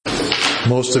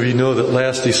Most of you know that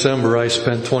last December I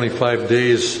spent 25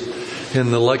 days in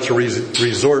the luxury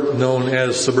resort known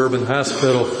as Suburban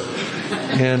Hospital,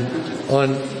 and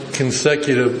on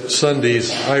consecutive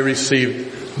Sundays I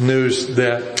received news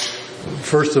that,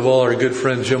 first of all, our good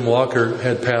friend Jim Walker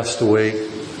had passed away.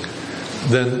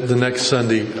 Then the next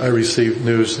Sunday I received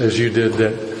news, as you did,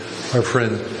 that our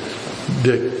friend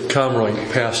Dick Comroy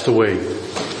passed away.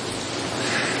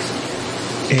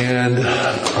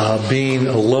 And being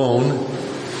alone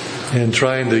and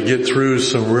trying to get through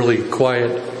some really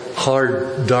quiet,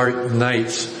 hard, dark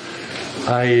nights,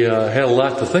 I had a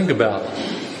lot to think about.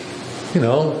 You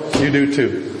know, you do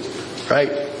too, right?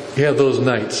 You have those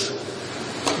nights.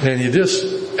 And you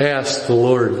just ask the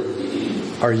Lord,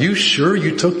 are you sure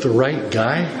you took the right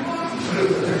guy?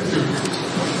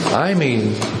 I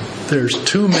mean, there's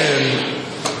two men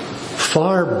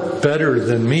far better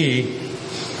than me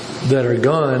that are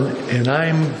gone, and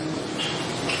I'm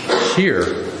here.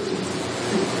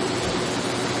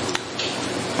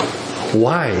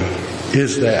 Why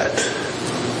is that?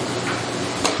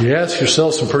 You ask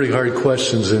yourself some pretty hard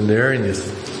questions in there, and you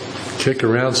kick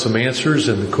around some answers,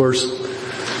 and of course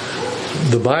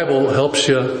the Bible helps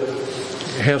you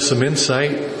have some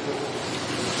insight.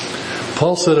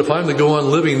 Paul said, if I'm to go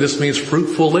on living, this means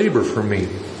fruitful labor for me.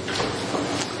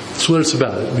 That's what it's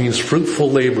about. It means fruitful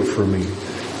labor for me.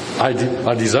 I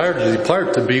desire to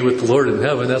depart to be with the Lord in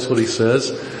heaven. That's what he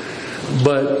says.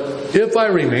 But if I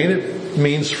remain, it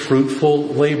means fruitful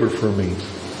labor for me.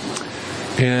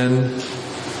 And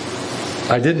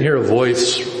I didn't hear a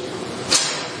voice.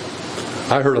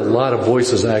 I heard a lot of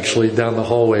voices actually down the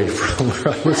hallway from where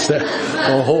I was at.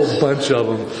 A whole bunch of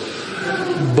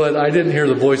them. But I didn't hear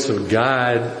the voice of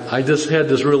God. I just had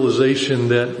this realization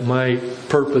that my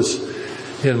purpose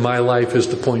in my life is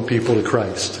to point people to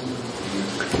Christ.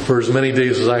 For as many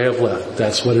days as I have left,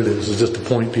 that's what it is just to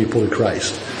point people to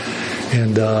Christ.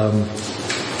 And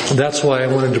that's why I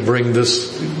wanted to bring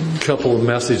this couple of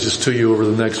messages to you over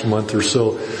the next month or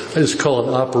so. I just call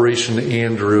it Operation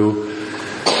Andrew.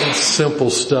 It's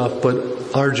simple stuff,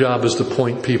 but our job is to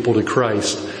point people to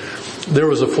Christ. There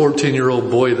was a 14-year-old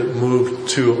boy that moved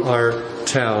to our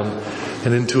town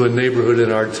and into a neighborhood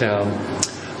in our town.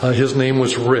 His name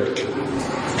was Rick.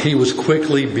 He was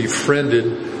quickly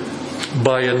befriended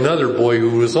by another boy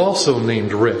who was also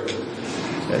named Rick,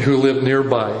 who lived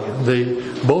nearby. They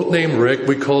both named Rick.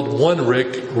 We called one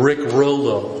Rick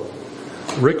Rollo.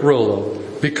 Rick Rollo.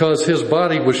 Because his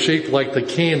body was shaped like the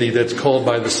candy that's called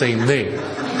by the same name,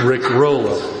 Rick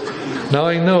Rollo. Now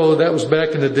I know that was back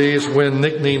in the days when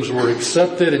nicknames were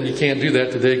accepted, and you can't do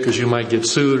that today because you might get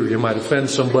sued or you might offend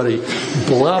somebody.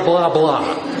 Blah, blah,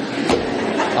 blah.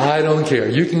 I don't care.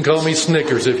 You can call me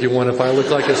Snickers if you want, if I look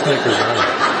like a Snickers.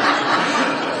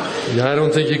 I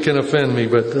don't think you can offend me,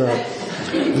 but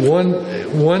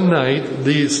one night,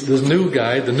 this new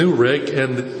guy, the new Rick,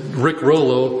 and Rick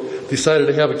Rollo decided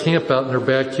to have a camp out in their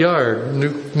backyard.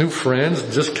 New friends,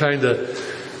 just kind of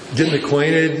getting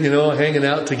acquainted, hanging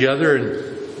out together,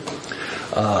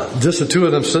 and just the two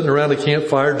of them sitting around the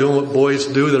campfire doing what boys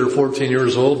do that are 14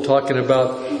 years old, talking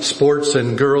about sports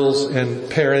and girls and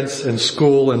parents and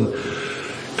school and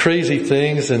crazy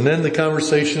things. And then the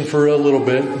conversation for a little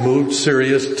bit moved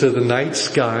serious to the night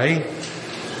sky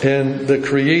and the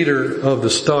creator of the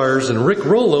stars. And Rick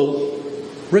Rollo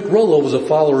was a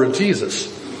follower of Jesus.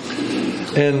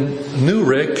 And new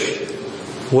Rick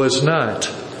was not.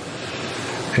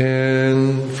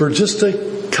 And for just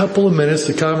a couple of minutes,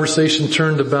 the conversation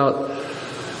turned about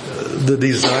the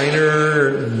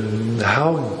designer and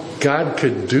how God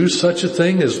could do such a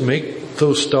thing as make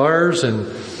those stars, and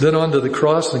then on to the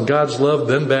cross and God's love,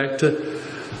 then back to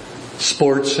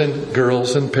sports and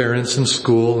girls and parents and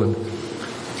school. And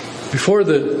before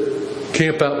the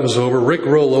camp out was over, Rick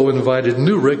Rollo invited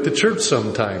new Rick to church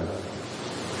sometime.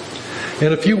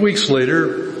 And a few weeks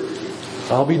later,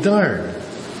 I'll be darned,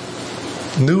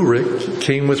 new Rick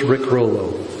came with Rick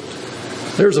Rollo.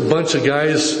 There's a bunch of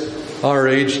guys our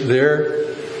age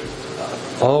there,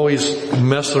 always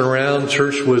messing around.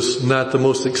 Church was not the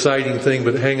most exciting thing,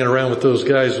 but hanging around with those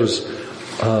guys was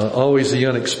always the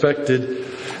unexpected.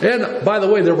 And by the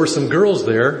way, there were some girls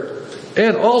there,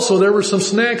 and also there were some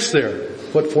snacks there.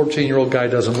 What 14-year-old guy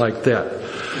doesn't like that?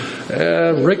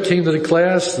 Rick came to the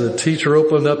class. The teacher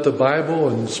opened up the Bible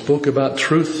and spoke about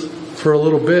truth for a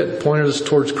little bit, pointed us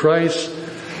towards Christ.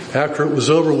 After it was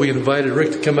over, we invited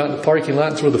Rick to come out in the parking lot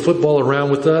and throw the football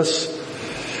around with us.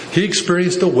 He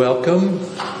experienced a welcome.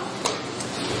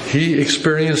 He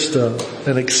experienced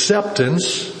an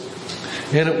acceptance.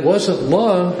 And it wasn't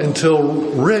long until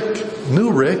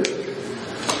new Rick,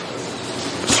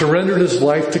 surrendered his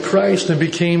life to Christ and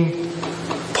became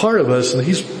part of us, and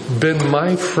he's been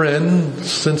my friend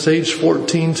since age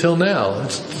 14 till now.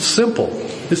 It's simple.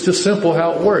 It's just simple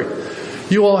how it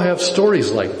worked. You all have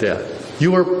stories like that.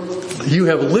 You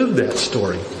have lived that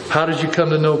story. How did you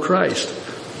come to know Christ?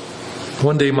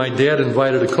 One day my dad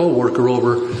invited a coworker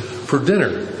over for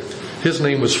dinner. His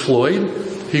name was Floyd.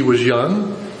 He was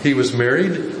young. He was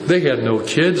married. They had no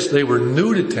kids. They were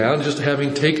new to town, just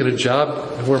having taken a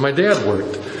job where my dad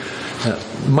worked.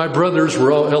 My brothers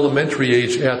were all elementary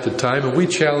age at the time, and we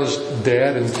challenged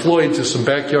Dad and Floyd to some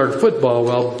backyard football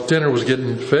while dinner was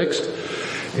getting fixed.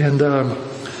 And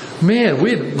man,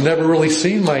 we had never really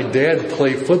seen my dad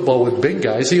play football with big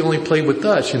guys. He only played with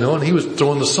us, and he was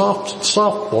throwing the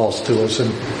softballs to us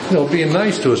and, being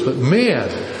nice to us. But man,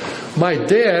 my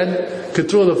dad could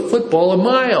throw the football a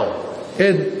mile.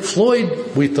 And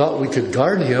Floyd, we thought we could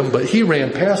guard him, but he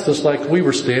ran past us like we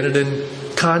were standing in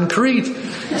concrete.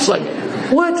 It's like,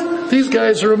 what? These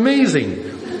guys are amazing.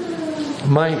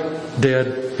 My dad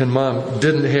and mom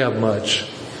didn't have much,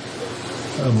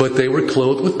 but they were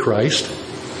clothed with Christ.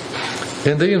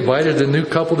 And they invited a new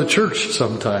couple to church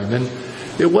sometime. And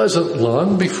it wasn't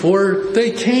long before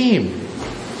they came.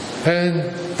 And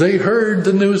they heard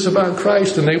the news about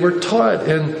Christ and they were taught.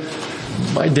 And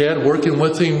my dad working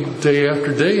with him day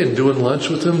after day and doing lunch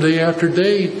with him day after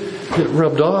day, it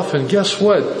rubbed off. And guess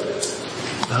what?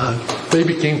 They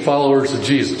became followers of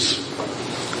Jesus.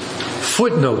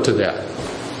 Footnote to that.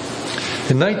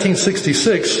 In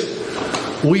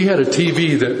 1966, we had a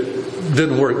TV that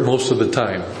didn't work most of the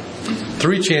time.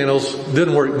 3 channels,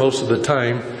 didn't work most of the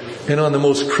time. And on the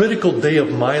most critical day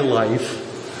of my life,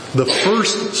 the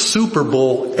first Super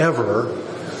Bowl ever,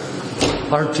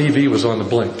 our TV was on the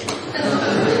blink.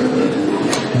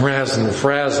 Razzing,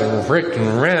 frazzing,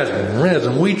 frickin'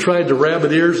 razzing. We tried the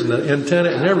rabbit ears and the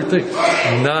antenna and everything.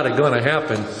 Not gonna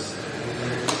happen.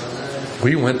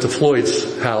 We went to Floyd's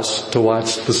house to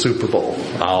watch the Super Bowl.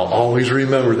 I'll always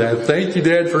remember that. Thank you,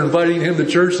 Dad, for inviting him to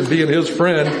church and being his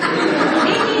friend.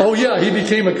 Oh yeah, he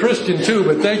became a Christian too,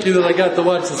 but thank you that I got to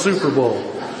watch the Super Bowl.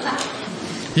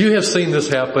 You have seen this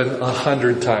happen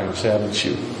 100 times, haven't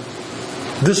you?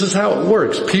 This is how it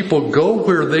works. People go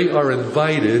where they are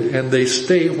invited and they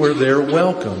stay where they're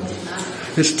welcome.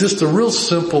 It's just a real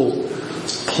simple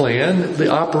plan. The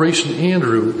Operation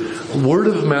Andrew, word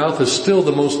of mouth is still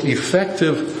the most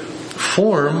effective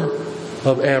form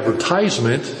of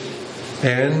advertisement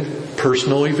and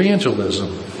personal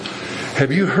evangelism.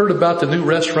 Have you heard about the new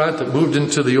restaurant that moved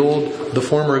into the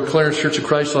former Clarence Church of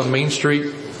Christ on Main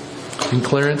Street in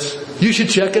Clarence? You should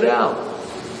check it out.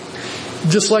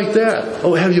 Just like that.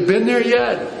 Oh, have you been there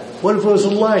yet? What was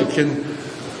it like? And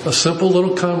a simple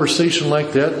little conversation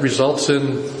like that results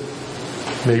in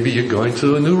maybe you going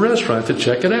to a new restaurant to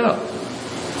check it out.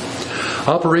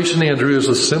 Operation Andrew is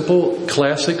a simple,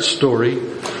 classic story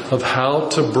of how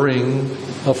to bring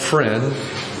a friend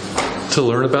to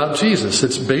learn about Jesus.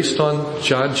 It's based on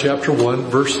John chapter 1,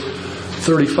 verse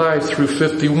 35 through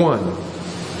 51.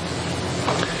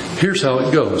 Here's how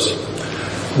it goes.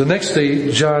 The next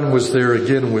day, John was there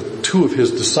again with 2 of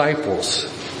his disciples.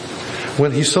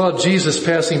 When he saw Jesus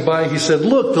passing by, he said,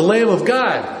 "Look, the Lamb of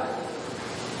God."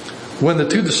 When the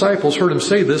 2 disciples heard him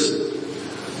say this,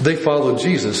 they followed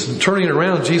Jesus. And turning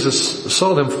around, Jesus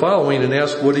saw them following and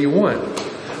asked, "What do you want?"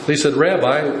 They said,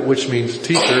 "Rabbi," which means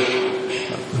teacher,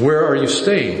 "where are you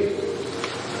staying?"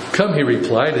 "Come," he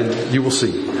replied, "and you will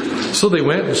see." So they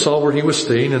went and saw where he was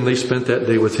staying, and they spent that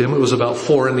day with him. It was about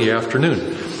 4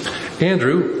 p.m.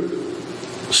 Andrew,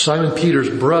 Simon Peter's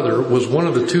brother, was one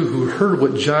of the 2 who heard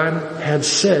what John had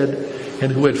said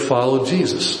and who had followed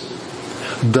Jesus.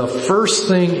 The first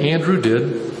thing Andrew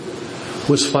did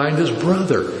was find his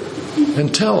brother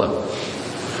and tell him,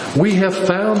 "We have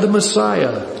found the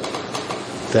Messiah."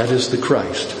 That is the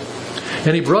Christ.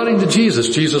 And he brought him to Jesus.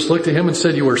 Jesus looked at him and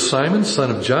said, "You are Simon,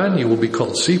 son of John. You will be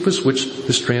called Cephas," which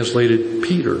is translated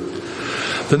Peter.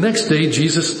 The next day,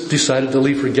 Jesus decided to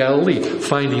leave for Galilee.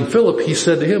 Finding Philip, he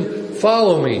said to him,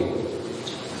 "Follow me."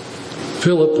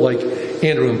 Philip, like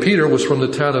Andrew and Peter, was from the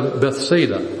town of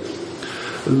Bethsaida.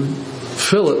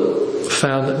 Philip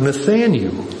found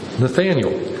Nathanael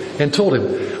and told him,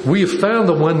 "We have found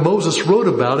the one Moses wrote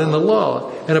about in the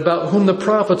law and about whom the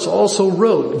prophets also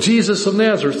wrote, Jesus of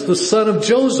Nazareth, the son of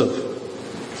Joseph."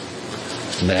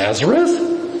 Nazareth?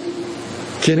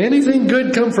 Can anything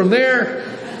good come from there?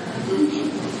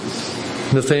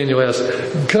 Nathanael asked,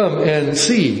 "Come and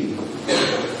see."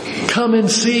 "Come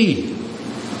and see,"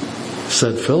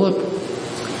 said Philip.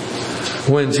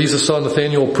 When Jesus saw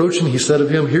Nathanael approaching, he said of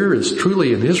him, "Here is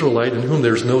truly an Israelite in whom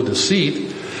there's no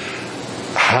deceit."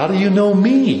 "How do you know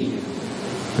me?"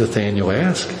 Nathanael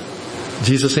asked.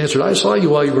 Jesus answered, I saw you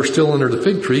while you were still under the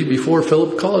fig tree before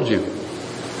Philip called you.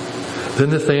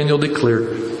 Then Nathanael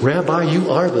declared, Rabbi,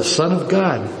 you are the Son of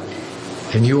God,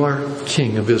 and you are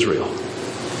King of Israel.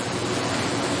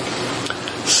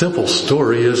 Simple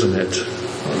story, isn't it?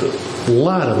 A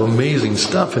lot of amazing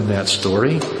stuff in that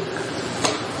story.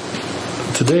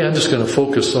 Today I'm just going to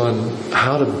focus on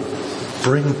how to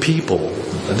bring people.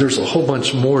 There's a whole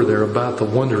bunch more there about the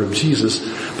wonder of Jesus,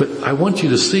 but I want you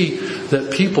to see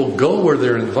that people go where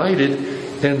they're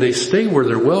invited and they stay where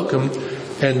they're welcome,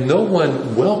 and no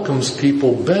one welcomes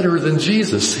people better than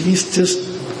Jesus. He's just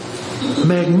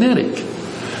magnetic.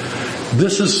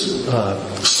 This is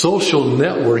social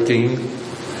networking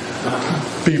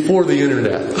before the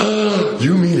internet.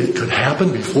 You mean it could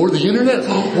happen before the internet?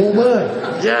 Oh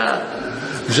my, yeah.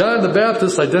 John the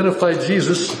Baptist identified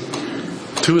Jesus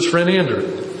to his friend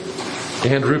Andrew.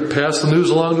 Andrew passed the news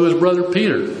along to his brother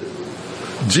Peter.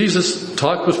 Jesus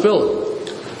talked with Philip.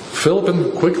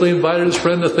 Philip quickly invited his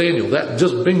friend Nathanael. That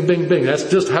just bing, bing, bing. That's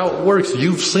just how it works.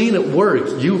 You've seen it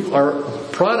work. You are a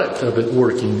product of it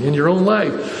working in your own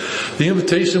life. The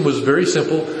invitation was very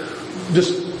simple.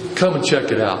 Just come and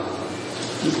check it out.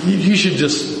 You should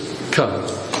just come.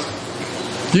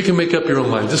 You can make up your own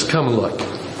mind. Just come and look.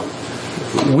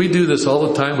 We do this all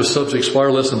the time with subjects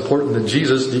far less important than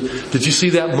Jesus. Did you see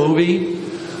that movie?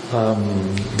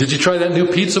 Did you try that new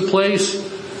pizza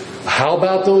place? How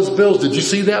about those bills? Did you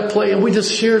see that play? And we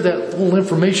just share that little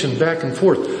information back and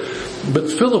forth. But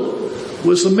Philip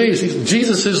was amazed.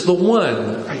 Jesus is the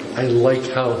one. I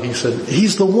like how he said,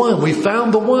 He's the one. We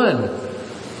found the one.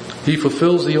 He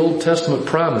fulfills the Old Testament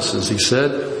promises, he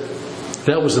said.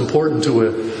 That was important to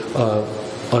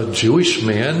a Jewish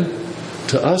man.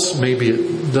 To us, maybe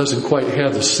it doesn't quite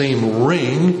have the same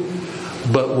ring,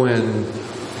 but when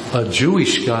a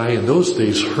Jewish guy in those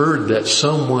days heard that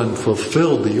someone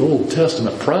fulfilled the Old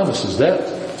Testament promises, that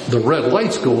the red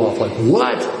lights go off like,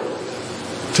 what?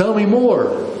 Tell me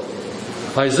more.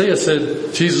 Isaiah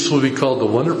said Jesus will be called the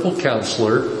Wonderful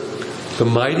Counselor, the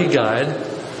Mighty God,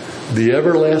 the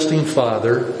Everlasting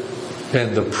Father,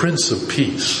 and the Prince of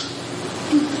Peace.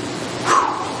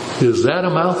 Whew. Is that a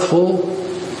mouthful?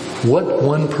 What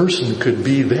one person could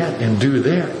be that and do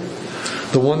that?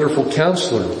 The Wonderful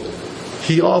Counselor.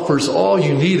 He offers all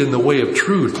you need in the way of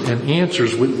truth and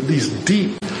answers with these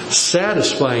deep,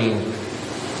 satisfying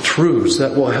truths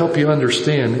that will help you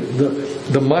understand.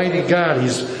 The mighty God,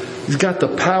 He's got the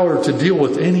power to deal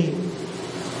with anything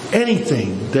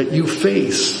that you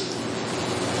face.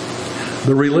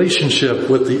 The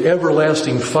relationship with the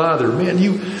everlasting Father. Man,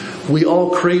 we all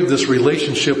crave this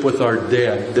relationship with our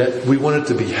dad, that we want it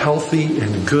to be healthy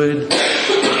and good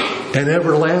and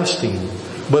everlasting.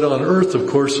 But on earth, of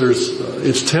course,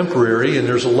 it's temporary and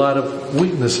there's a lot of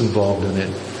weakness involved in it.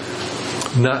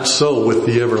 Not so with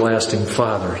the everlasting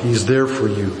Father. He's there for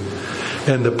you.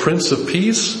 And the Prince of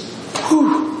Peace,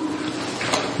 whew,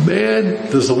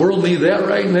 man, does the world need that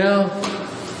right now?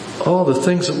 All the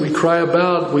things that we cry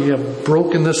about, we have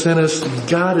brokenness in us.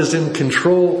 God is in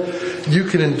control. You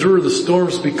can endure the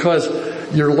storms because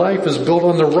your life is built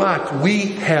on the rock. We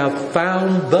have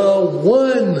found the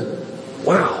one.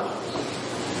 Wow.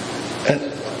 And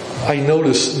I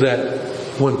notice that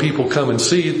when people come and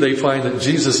see, they find that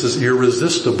Jesus is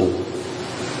irresistible.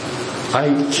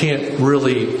 I can't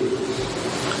really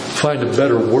find a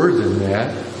better word than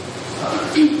that.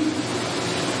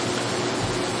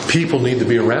 People need to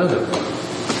be around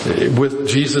him. With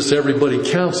Jesus,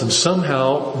 everybody counts, and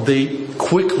somehow they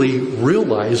quickly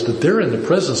realize that they're in the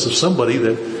presence of somebody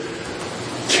that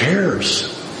cares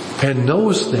and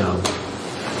knows them.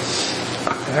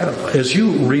 I don't know. As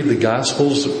you read the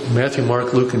Gospels, Matthew,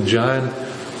 Mark, Luke, and John,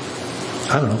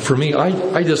 I don't know. For me,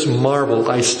 I just marvel.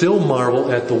 I still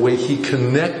marvel at the way he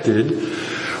connected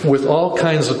with all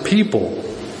kinds of people.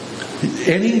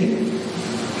 Any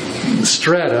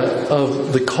strata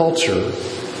of the culture,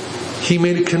 he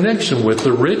made a connection with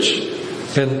the rich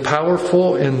and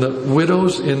powerful and the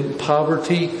widows in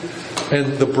poverty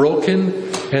and the broken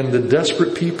and the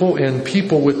desperate people and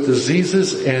people with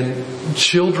diseases and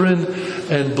children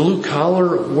and blue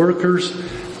collar workers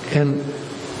and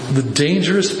the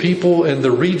dangerous people and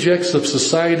the rejects of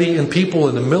society and people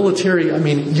in the military. I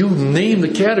mean, you name the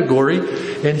category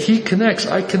and he connects.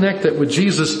 I connect that with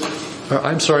Jesus.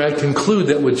 I conclude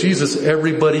that with Jesus,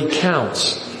 everybody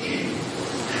counts.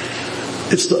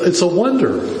 It's a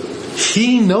wonder.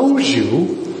 He knows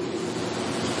you,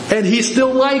 and he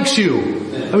still likes you.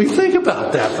 I mean, think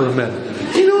about that for a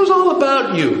minute. He knows all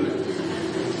about you,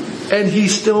 and he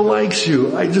still likes you.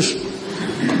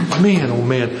 Man, oh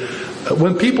man.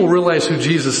 When people realize who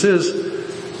Jesus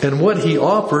is and what he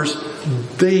offers,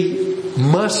 they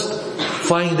must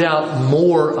find out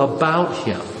more about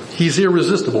him. He's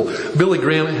irresistible. Billy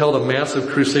Graham held a massive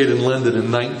crusade in London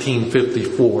in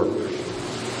 1954.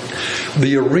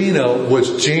 The arena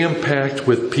was jam-packed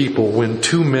with people when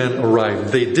two men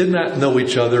arrived. They did not know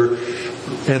each other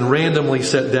and randomly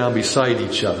sat down beside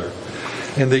each other.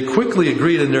 And they quickly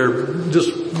agreed in their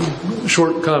just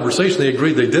short conversation, they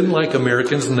agreed they didn't like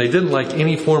Americans and they didn't like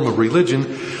any form of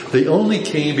religion. They only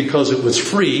came because it was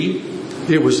free,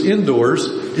 it was indoors,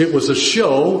 it was a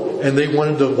show, and they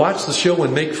wanted to watch the show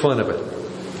and make fun of it.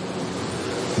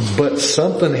 But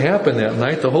something happened that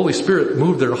night. The Holy Spirit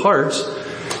moved their hearts.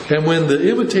 And when the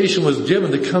invitation was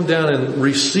given to come down and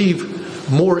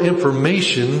receive more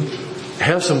information,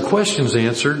 have some questions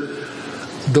answered,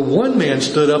 the one man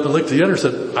stood up and looked at the other and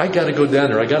said, I got to go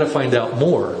down there. I got to find out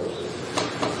more.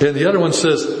 And the other one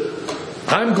says,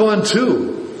 I'm going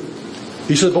too.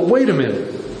 He said, but wait a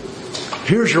minute.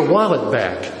 Here's your wallet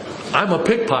back. I'm a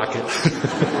pickpocket.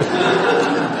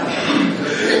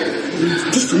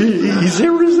 He's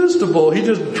irresistible. He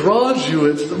just draws you.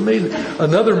 It's amazing.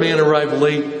 Another man arrived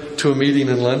late to a meeting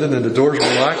in London and the doors were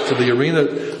locked to the arena.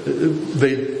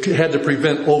 They had to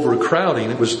prevent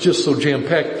overcrowding. It was just so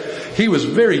jam-packed. He was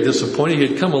very disappointed. He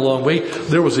had come a long way.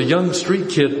 There was a young street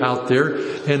kid out there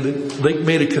and they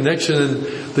made a connection and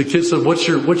the kid said, what's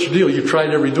your deal? You've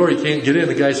tried every door. You can't get in.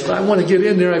 The guy said, I want to get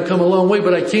in there. I've come a long way,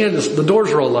 but I can't. The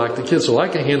doors are all locked. The kid said, I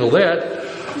can handle that.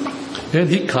 And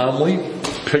he calmly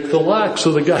picked the lock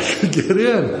so the guy could get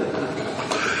in.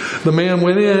 The man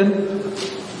went in,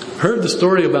 heard the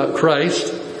story about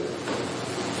Christ,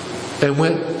 and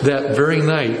went that very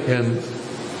night and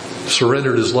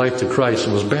surrendered his life to Christ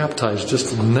and was baptized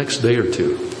just the next day or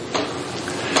two.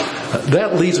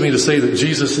 That leads me to say that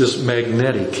Jesus is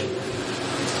magnetic.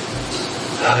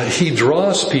 He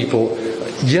draws people.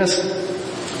 Yes,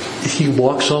 he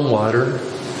walks on water.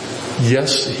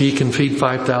 Yes, he can feed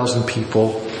 5,000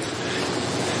 people.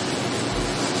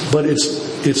 But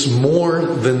it's more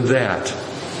than that.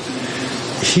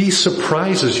 He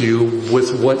surprises you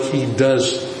with what he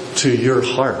does to your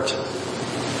heart.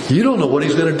 You don't know what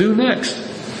he's going to do next.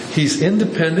 He's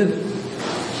independent.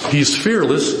 He's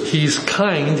fearless. He's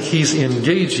kind. He's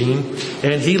engaging.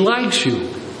 And he likes you.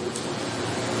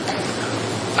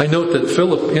 I note that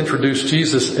Philip introduced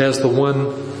Jesus as the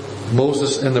one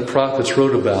Moses and the prophets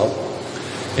wrote about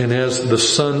and as the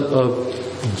son of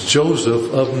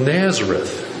Joseph of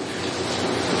Nazareth.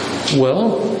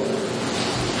 Well,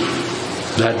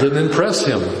 that didn't impress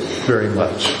him very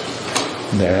much.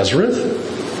 Nazareth?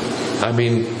 I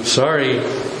mean, sorry,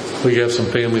 we have some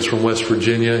families from West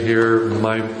Virginia here.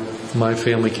 My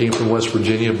family came from West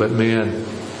Virginia, but man,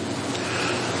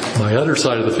 my other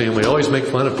side of the family always make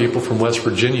fun of people from West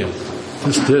Virginia.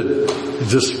 Just did.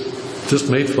 Just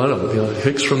made fun of them. You know,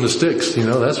 Hicks from the sticks,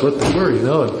 that's what they were,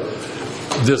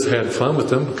 and just had fun with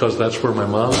them because that's where my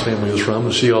mom's family was from,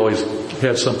 and she always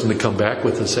had something to come back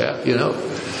with us at,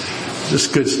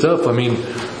 Just good stuff. I mean,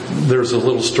 there's a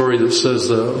little story that says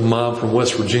a mom from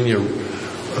West Virginia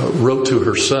wrote to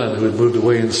her son who had moved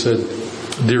away and said,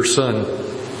 Dear son,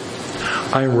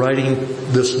 I'm writing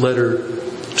this letter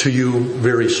to you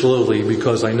very slowly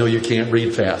because I know you can't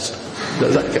read fast.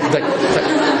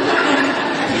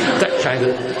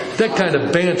 That kind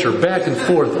of banter back and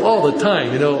forth all the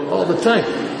time, all the time.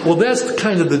 Well, that's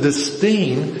kind of the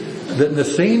disdain that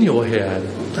Nathaniel had.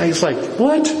 He's like,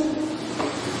 what?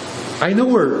 I know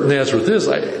where Nazareth is.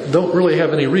 I don't really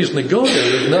have any reason to go there.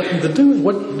 There's nothing to do.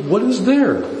 What is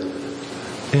there?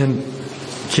 And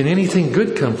can anything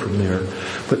good come from there?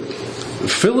 But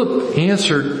Philip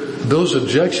answered those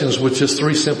objections with just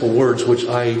 3 simple words, which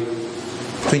I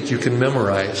think you can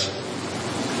memorize.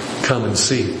 Come and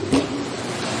see.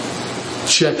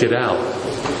 Check it out.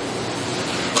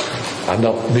 I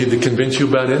don't need to convince you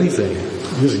about anything.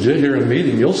 Just get here and meet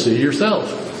him. You'll see yourself.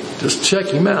 Just check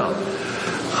him out.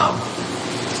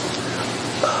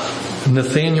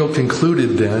 Nathanael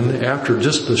concluded then, after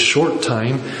just a short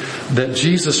time, that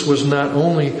Jesus was not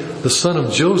only the son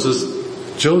of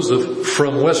Joseph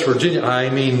from West Virginia,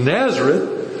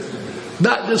 Nazareth,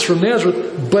 not just from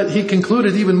Nazareth, but he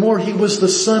concluded even more, he was the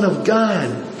Son of God.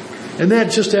 And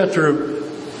that just after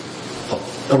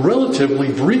a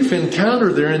relatively brief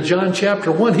encounter there in John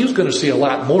chapter 1. He was going to see a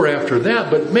lot more after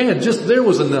that, but man, just there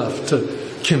was enough to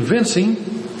convince him.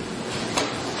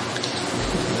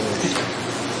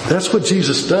 That's what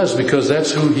Jesus does because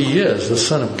that's who he is, the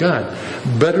Son of God.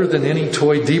 Better than any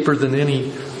toy, deeper than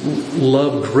any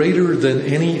love, greater than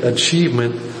any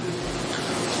achievement.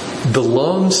 The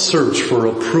long search for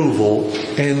approval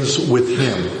ends with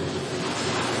him.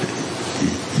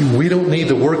 We don't need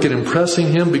to work at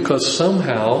impressing him because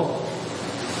somehow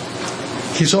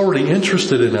He's already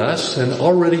interested in us and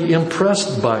already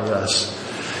impressed by us.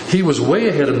 He was way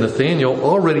ahead of Nathaniel,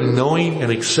 already knowing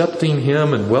and accepting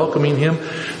him and welcoming him.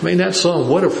 I mean, that song,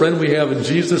 "What a Friend We Have in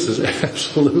Jesus," is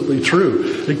absolutely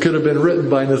true. It could have been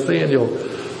written by Nathaniel.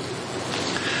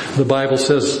 The Bible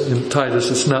says in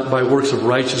Titus, "It's not by works of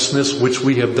righteousness which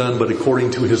we have done, but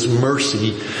according to His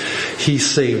mercy, He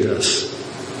saved us."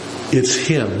 It's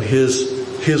Him,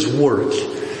 His work,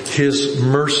 His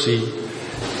mercy,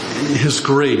 His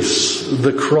grace,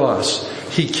 the cross.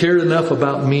 He cared enough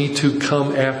about me to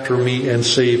come after me and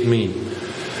save me.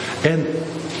 And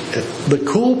the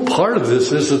cool part of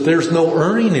this is that there's no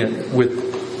earning it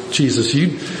with Jesus.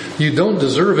 You don't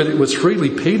deserve it. It was freely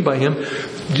paid by Him.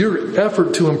 Your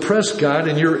effort to impress God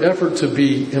and your effort to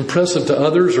be impressive to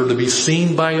others or to be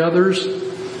seen by others,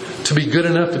 to be good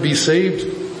enough to be saved,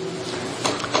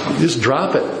 just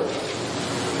drop it.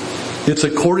 It's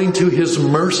according to His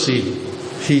mercy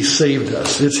He saved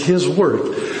us. It's His work.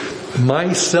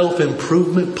 My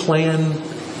self-improvement plan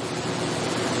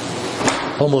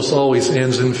almost always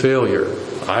ends in failure.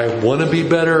 I want to be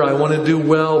better, I want to do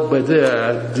well, but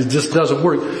it just doesn't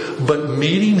work. But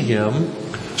meeting Him,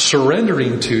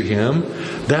 surrendering to Him,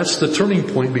 that's the turning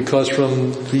point, because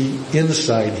from the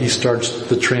inside He starts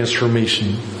the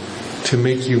transformation to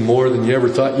make you more than you ever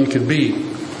thought you could be.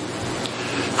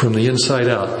 From the inside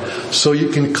out. So you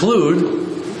conclude,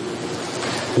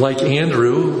 like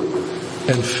Andrew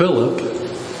and Philip,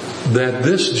 that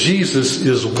this Jesus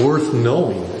is worth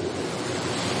knowing.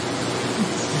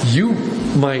 You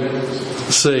might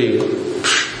say,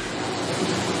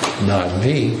 "Not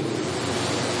me.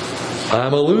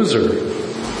 I'm a loser."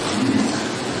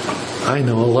 I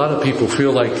know a lot of people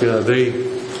feel like they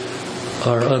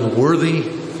are unworthy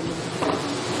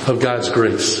of God's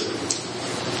grace.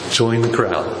 Join the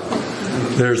crowd.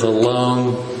 There's a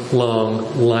long, long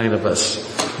line of us.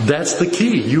 That's the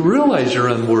key. You realize you're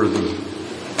unworthy.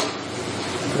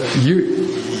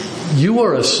 You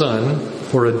are a son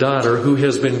or a daughter who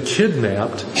has been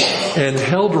kidnapped and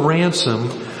held ransom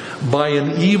by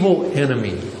an evil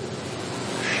enemy.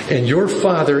 And your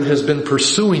Father has been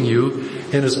pursuing you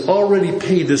and has already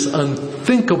paid this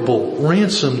unthinkable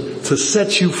ransom to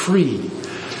set you free.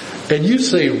 And you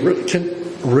say,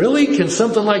 "Really? Can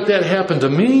something like that happen to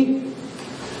me?"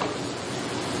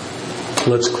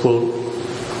 Let's quote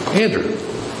Andrew.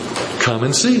 Come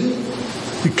and see.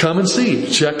 Come and see.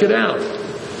 Check it out.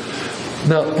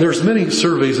 Now, there's many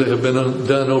surveys that have been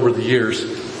done over the years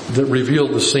that reveal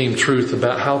the same truth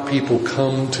about how people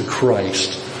come to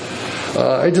Christ.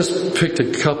 I just picked a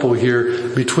couple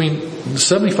here. Between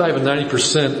 75 and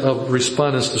 90% of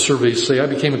respondents to surveys say, "I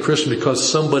became a Christian because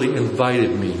somebody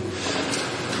invited me."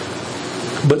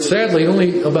 But sadly,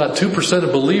 only about 2%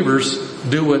 of believers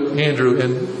do what Andrew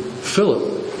and Philip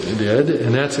did,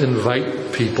 and that's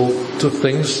invite people to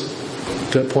things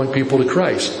that point people to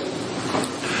Christ.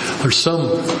 There's some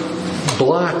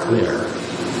block there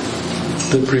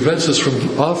that prevents us from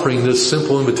offering this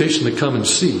simple invitation to come and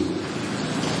see.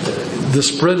 The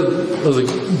spread of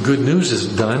the good news is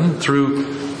done through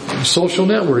social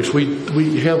networks.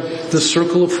 We have this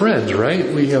circle of friends,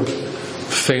 right? We have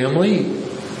family,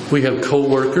 we have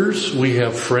co-workers, we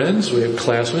have friends, we have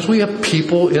classmates, we have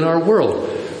people in our world.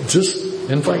 Just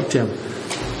invite them.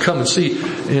 Come and see.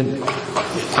 And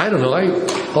I don't know, I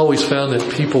always found that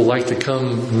people like to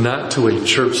come not to a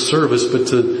church service, but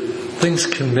to things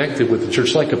connected with the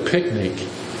church, like a picnic,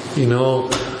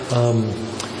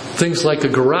 things like a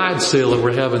garage sale that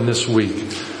we're having this week,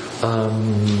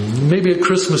 maybe a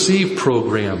Christmas Eve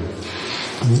program.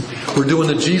 We're doing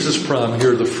the Jesus Prom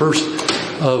here the 1st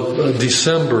of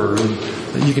December,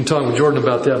 and you can talk with Jordan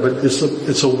about that, but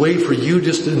it's a way for you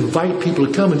just to invite people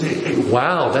to come and say, "Hey,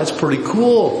 wow, that's pretty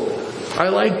cool. I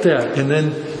like that." And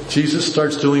then Jesus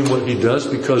starts doing what He does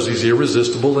because He's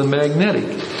irresistible and magnetic.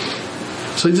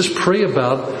 So you just pray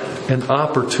about an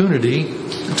opportunity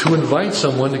to invite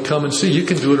someone to come and see. You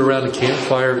can do it around a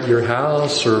campfire at your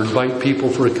house, or invite people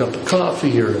for a cup of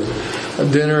coffee or a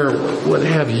dinner, or what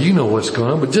have you. You know what's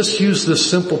going on. But just use this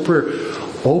simple prayer.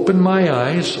 Open my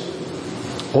eyes,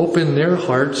 open their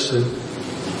hearts, and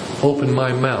open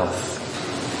my mouth.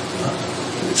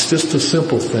 It's just a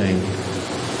simple thing.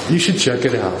 You should check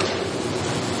it out.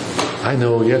 I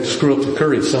know you have to screw up the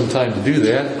courage sometime to do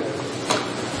that,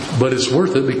 but it's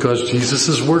worth it because Jesus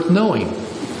is worth knowing.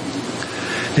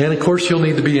 And of course you'll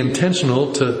need to be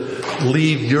intentional to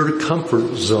leave your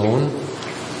comfort zone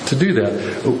to do that.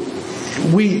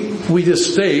 We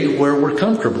just stay where we're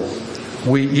comfortable.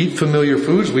 We eat familiar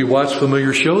foods, we watch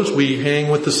familiar shows, we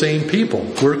hang with the same people.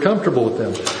 We're comfortable with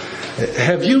them.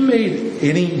 Have you made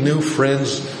any new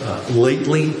friends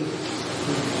lately?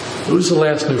 Who's the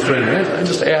last new friend? I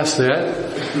just asked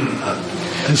that.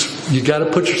 You got to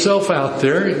put yourself out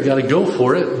there. You got to go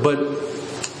for it.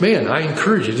 But man, I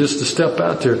encourage you just to step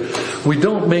out there. We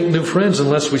don't make new friends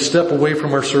unless we step away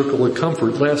from our circle of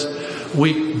comfort. Last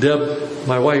week, Deb,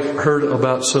 my wife, heard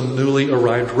about some newly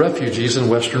arrived refugees in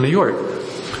Western New York.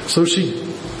 So she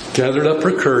gathered up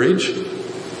her courage,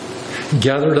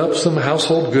 gathered up some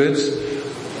household goods,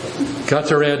 got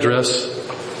their address,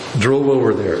 drove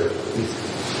over there.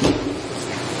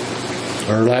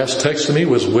 Her last text to me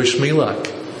was, wish me luck.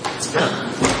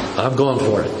 I'm going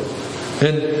for it.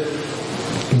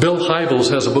 And Bill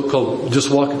Hybels has a book called Just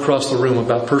Walk Across the Room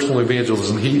about personal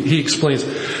evangelism. He explains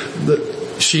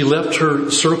that she left her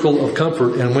circle of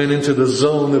comfort and went into the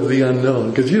zone of the unknown,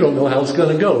 because you don't know how it's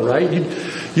going to go, right?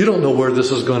 You don't know where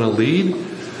this is going to lead.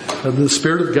 The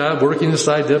Spirit of God working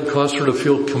inside Deb caused her to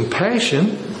feel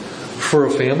compassion for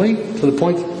a family to the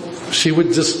point she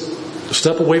would just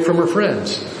step away from her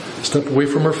friends, step away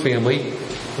from her family,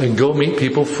 and go meet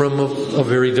people from a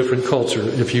very different culture.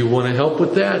 If you want to help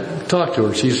with that, talk to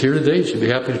her. She's here today. She'd be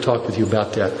happy to talk with you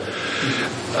about that.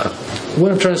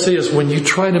 What I'm trying to say is, when you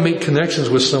try to make connections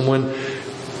with someone,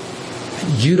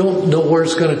 you don't know where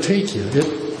it's going to take you.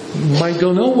 It might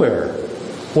go nowhere.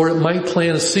 Or it might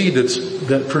plant a seed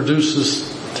that produces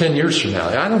 10 years from now.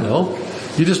 I don't know.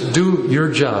 You just do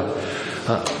your job.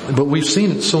 But we've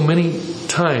seen it so many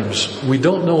times. We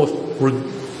don't know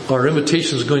if our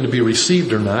invitation is going to be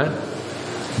received or not.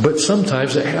 But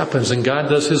sometimes it happens, and God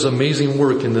does His amazing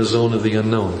work in the zone of the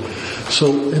unknown.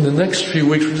 So in the next few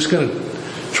weeks, we're just going to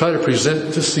try to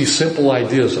present just these simple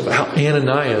ideas of how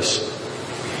Ananias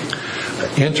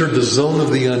entered the zone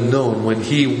of the unknown when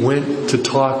he went to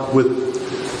talk with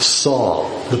Saul,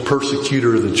 the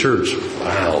persecutor of the church.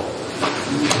 Wow.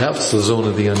 That's the zone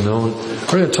of the unknown.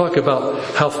 We're going to talk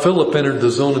about how Philip entered the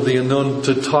zone of the unknown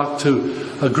to talk to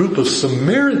a group of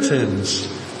Samaritans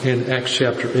in Acts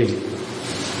chapter 8.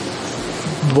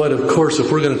 But of course,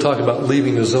 if we're going to talk about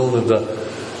leaving the zone of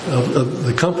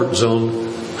the comfort zone,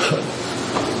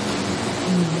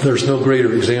 there's no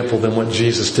greater example than what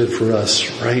Jesus did for us,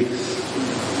 right?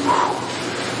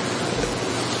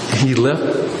 He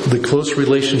left the close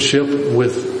relationship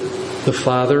with the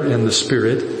Father and the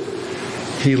Spirit.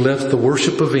 He left the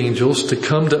worship of angels to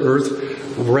come to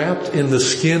earth wrapped in the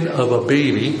skin of a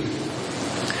baby.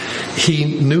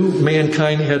 He knew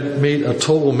mankind had made a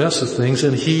total mess of things,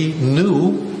 and he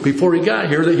knew before he got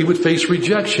here that he would face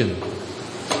rejection.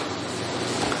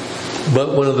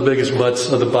 But one of the biggest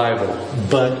buts of the Bible.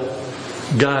 But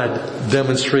God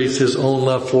demonstrates His own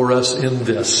love for us in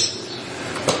this.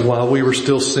 While we were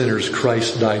still sinners,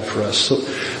 Christ died for us.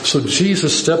 So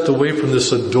Jesus stepped away from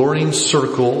this adoring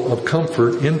circle of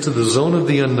comfort into the zone of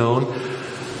the unknown,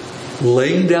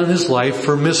 laying down His life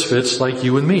for misfits like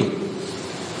you and me.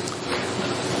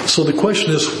 So the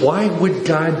question is, why would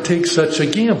God take such a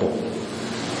gamble?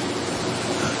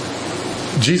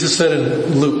 Jesus said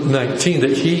in Luke 19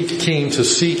 that He came to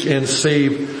seek and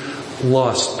save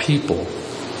lost people.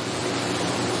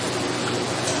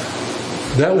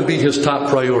 That would be His top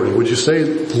priority. Would you say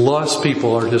lost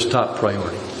people are His top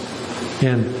priority?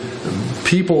 And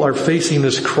people are facing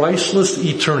this Christless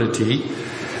eternity,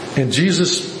 and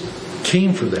Jesus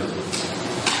came for them.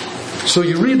 So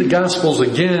you read the Gospels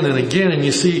again and again, and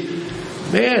you see,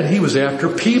 man, He was after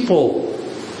people.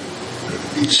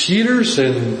 Cheaters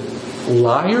and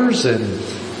liars and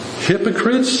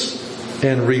hypocrites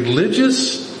and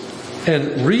religious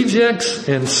and rejects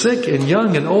and sick and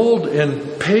young and old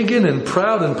and pagan and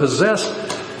proud and possessed.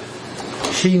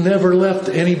 He never left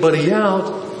anybody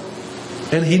out,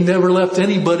 and He never left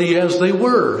anybody as they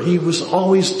were. He was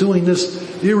always doing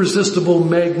this irresistible,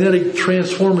 magnetic,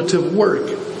 transformative work.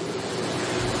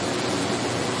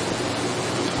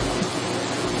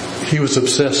 He was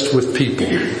obsessed with people.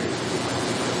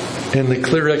 And the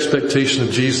clear expectation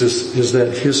of Jesus is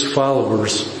that His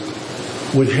followers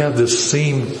would have this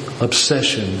same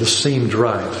obsession, the same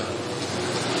drive.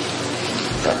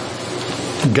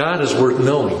 God is worth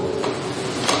knowing.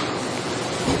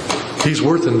 He's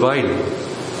worth inviting.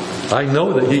 I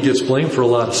know that He gets blamed for a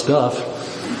lot of stuff.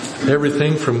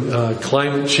 Everything from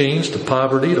climate change to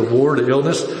poverty to war to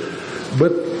illness.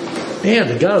 But man,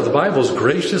 the God of the Bible is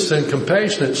gracious and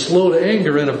compassionate, slow to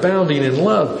anger and abounding in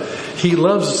love. He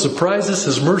loves and surprises.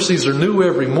 His mercies are new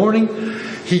every morning.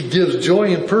 He gives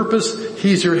joy and purpose.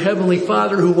 He's your Heavenly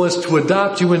Father who wants to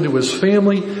adopt you into His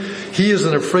family. He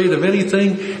isn't afraid of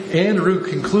anything. Andrew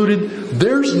concluded,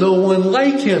 there's no one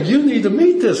like Him. You need to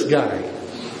meet this guy.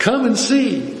 Come and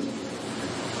see.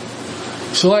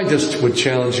 So I just would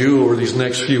challenge you over these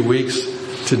next few weeks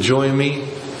to join me.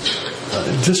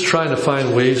 Just trying to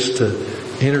find ways to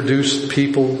introduce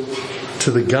people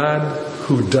to the God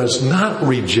who does not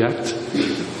reject,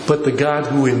 but the God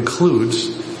who includes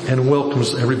and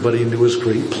welcomes everybody into His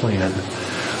great plan.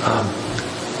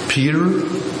 Peter,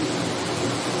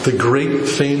 the great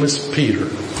famous Peter,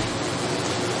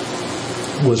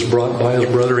 was brought by his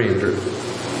brother Andrew.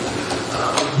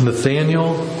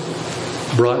 Nathaniel,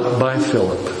 brought by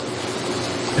Philip.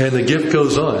 And the gift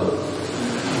goes on.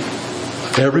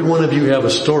 Every one of you have a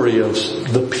story of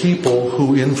the people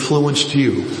who influenced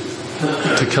you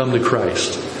to come to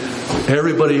Christ.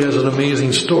 Everybody has an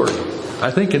amazing story. I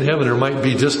think in heaven there might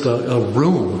be just a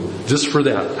room just for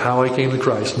that, how I came to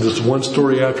Christ. And just one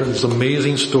story after this,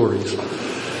 amazing stories.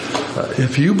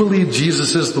 If you believe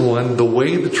Jesus is the one, the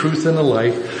way, the truth, and the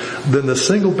life, then the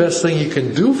single best thing you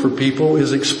can do for people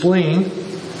is explain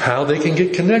how they can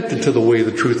get connected to the way,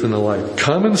 the truth, and the life.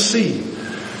 Come and see.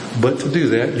 But to do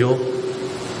that, you'll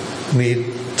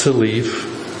need to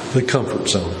leave the comfort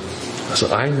zone. So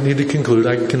I need to conclude.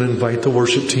 I can invite the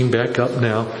worship team back up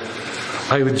now.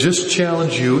 I would just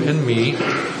challenge you and me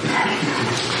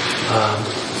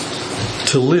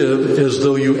to live as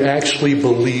though you actually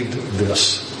believed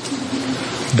this.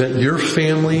 That your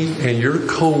family and your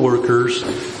co-workers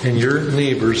and your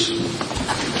neighbors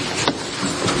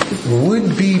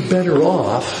would be better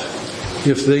off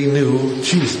if they knew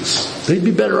Jesus. They'd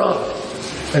be better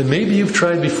off. And maybe you've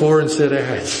tried before and said,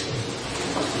 it's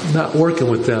not working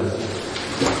with them.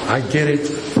 I get it.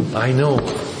 I know.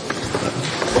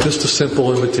 Just a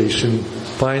simple invitation.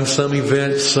 Find some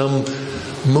event, some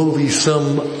movie,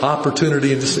 some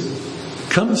opportunity and just say,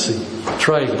 come and see.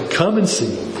 Try it. Come and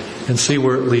see. And see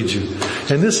where it leads you.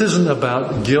 And this isn't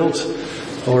about guilt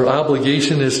or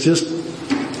obligation. It's just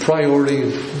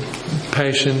priority,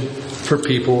 passion for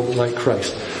people like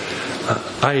Christ.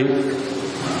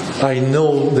 I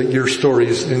know that your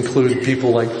stories include people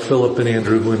like Philip and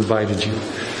Andrew who invited you.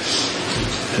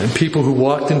 And people who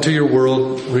walked into your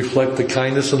world reflect the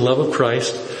kindness and love of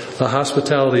Christ, the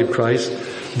hospitality of Christ.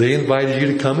 They invited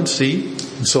you to come and see.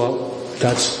 And so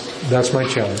that's my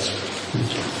challenge.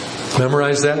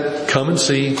 Memorize that, come and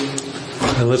see,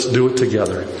 and let's do it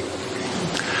together.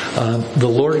 The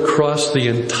Lord crossed the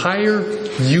entire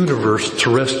universe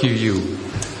to rescue you.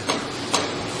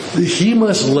 He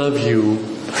must love you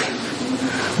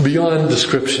beyond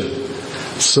description.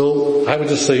 So I would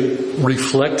just say,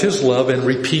 reflect His love and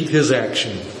repeat His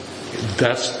action.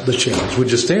 That's the challenge.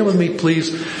 Would you stand with me,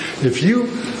 please? If you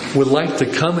would like to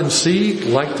come and see,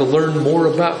 like to learn more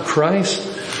about Christ,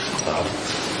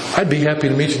 I'd be happy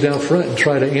to meet you down front and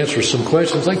try to answer some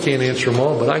questions. I can't answer them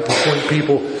all, but I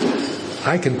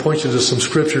can point you to some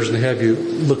scriptures and have you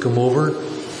look them over.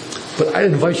 But I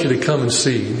invite you to come and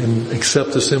see and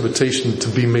accept this invitation to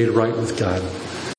be made right with God.